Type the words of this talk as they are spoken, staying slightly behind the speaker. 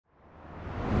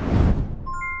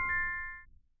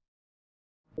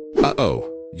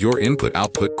Uh-oh, your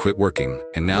input-output quit working,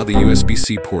 and now the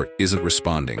USB-C port isn't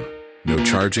responding. No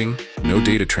charging, no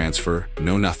data transfer,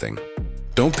 no nothing.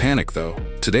 Don't panic though.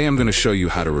 Today I'm going to show you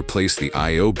how to replace the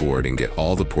I/O board and get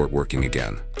all the port working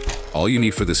again. All you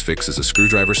need for this fix is a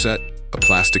screwdriver set, a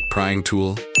plastic prying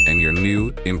tool, and your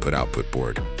new input-output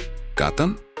board. Got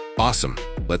them? Awesome.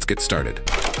 Let's get started.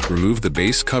 Remove the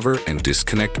base cover and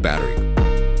disconnect battery.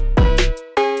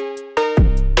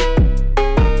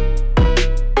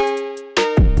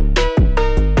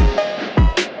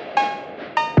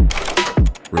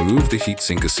 Remove the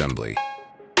heatsink assembly.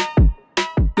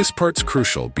 This part's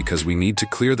crucial because we need to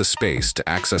clear the space to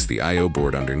access the I/O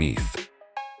board underneath.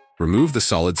 Remove the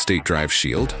solid-state drive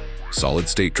shield,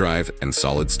 solid-state drive, and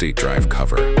solid-state drive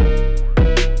cover.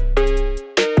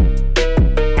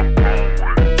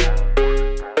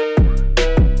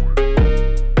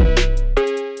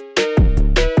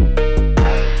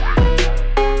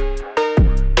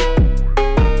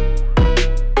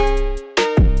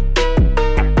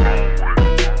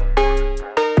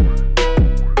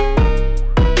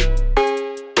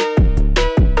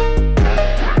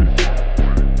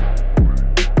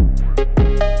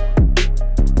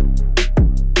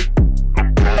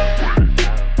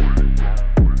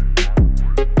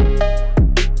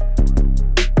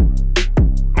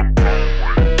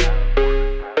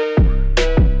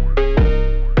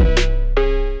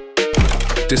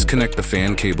 Disconnect the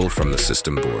fan cable from the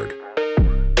system board.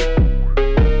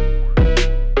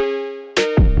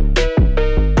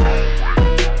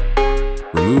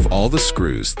 Remove all the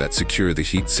screws that secure the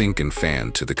heatsink and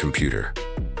fan to the computer.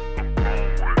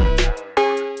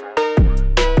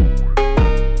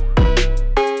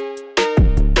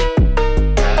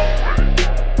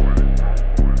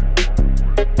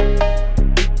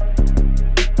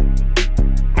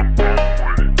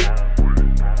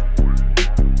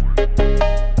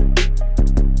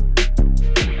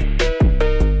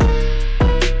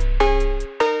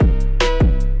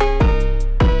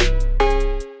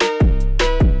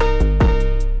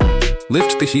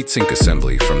 Lift the heatsink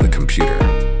assembly from the computer.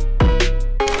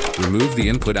 Remove the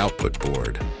input-output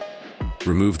board.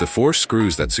 Remove the 4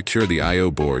 screws that secure the I/O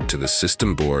board to the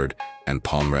system board and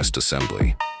palm rest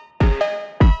assembly.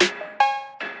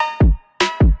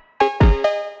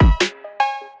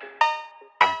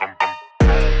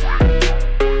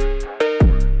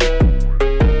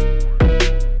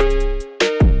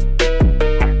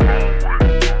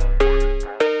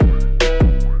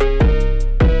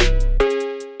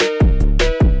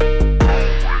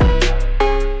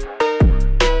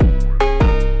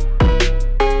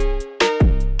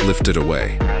 Lift it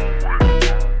away.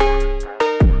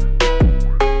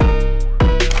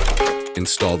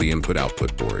 Install the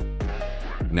input-output board.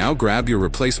 Now grab your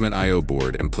replacement I/O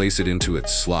board and place it into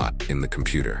its slot in the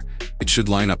computer. It should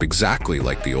line up exactly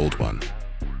like the old one.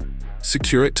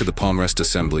 Secure it to the palm rest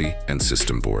assembly and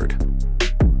system board.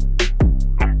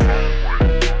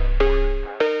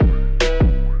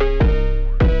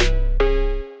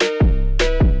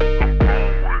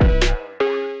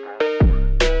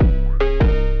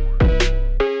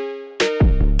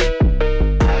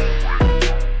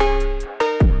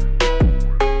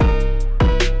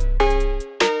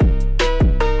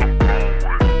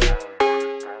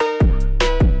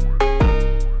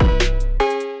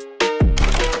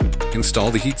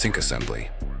 Install the heatsink assembly.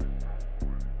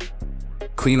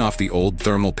 Clean off the old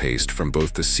thermal paste from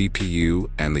both the CPU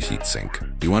and the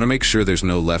heatsink. You want to make sure there's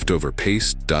no leftover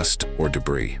paste, dust, or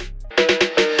debris.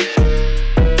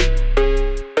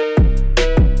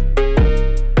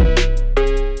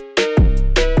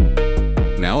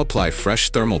 Now apply fresh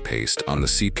thermal paste on the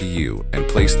CPU and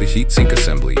place the heatsink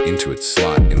assembly into its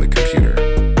slot in the computer.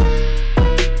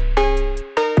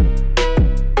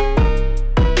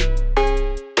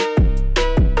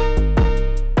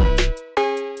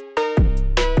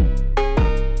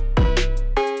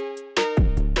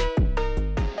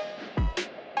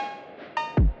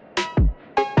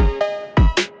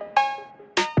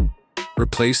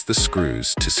 Replace the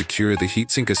screws to secure the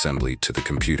heatsink assembly to the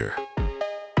computer.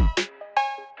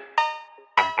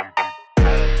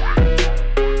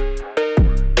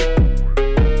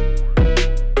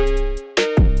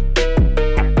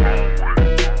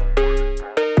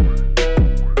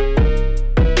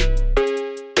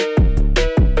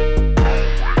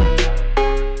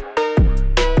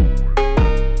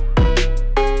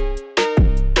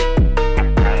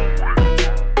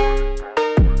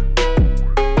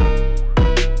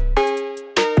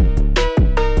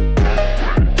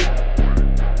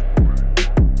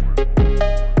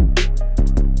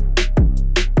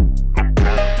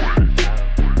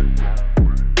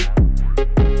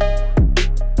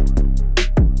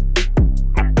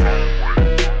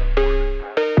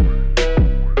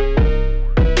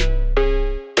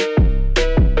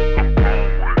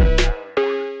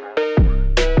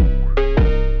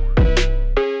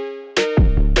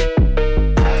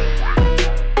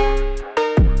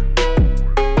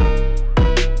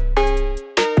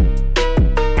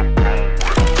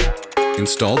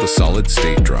 Install the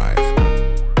solid-state drive.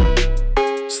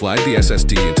 Slide the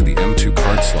SSD into the M2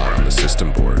 card slot on the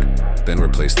system board, then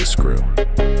replace the screw.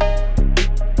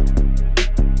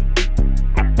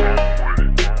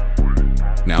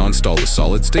 Now install the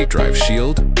solid-state drive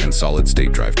shield and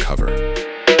solid-state drive cover.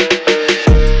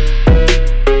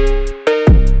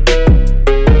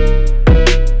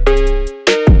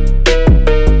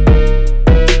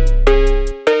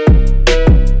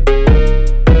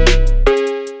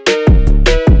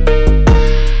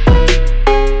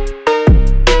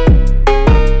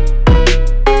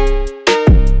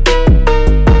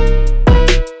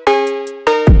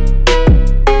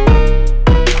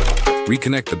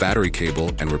 Reconnect the battery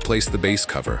cable and replace the base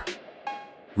cover.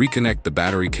 Reconnect the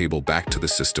battery cable back to the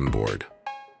system board.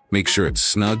 Make sure it's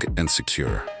snug and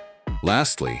secure.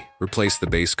 Lastly, replace the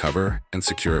base cover and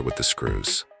secure it with the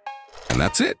screws. And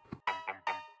that's it!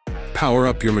 Power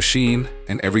up your machine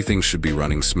and everything should be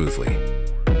running smoothly.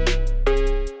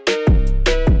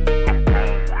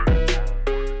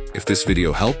 If this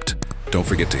video helped, don't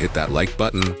forget to hit that like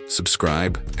button,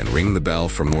 subscribe, and ring the bell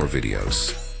for more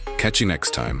videos. Catch you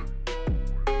next time.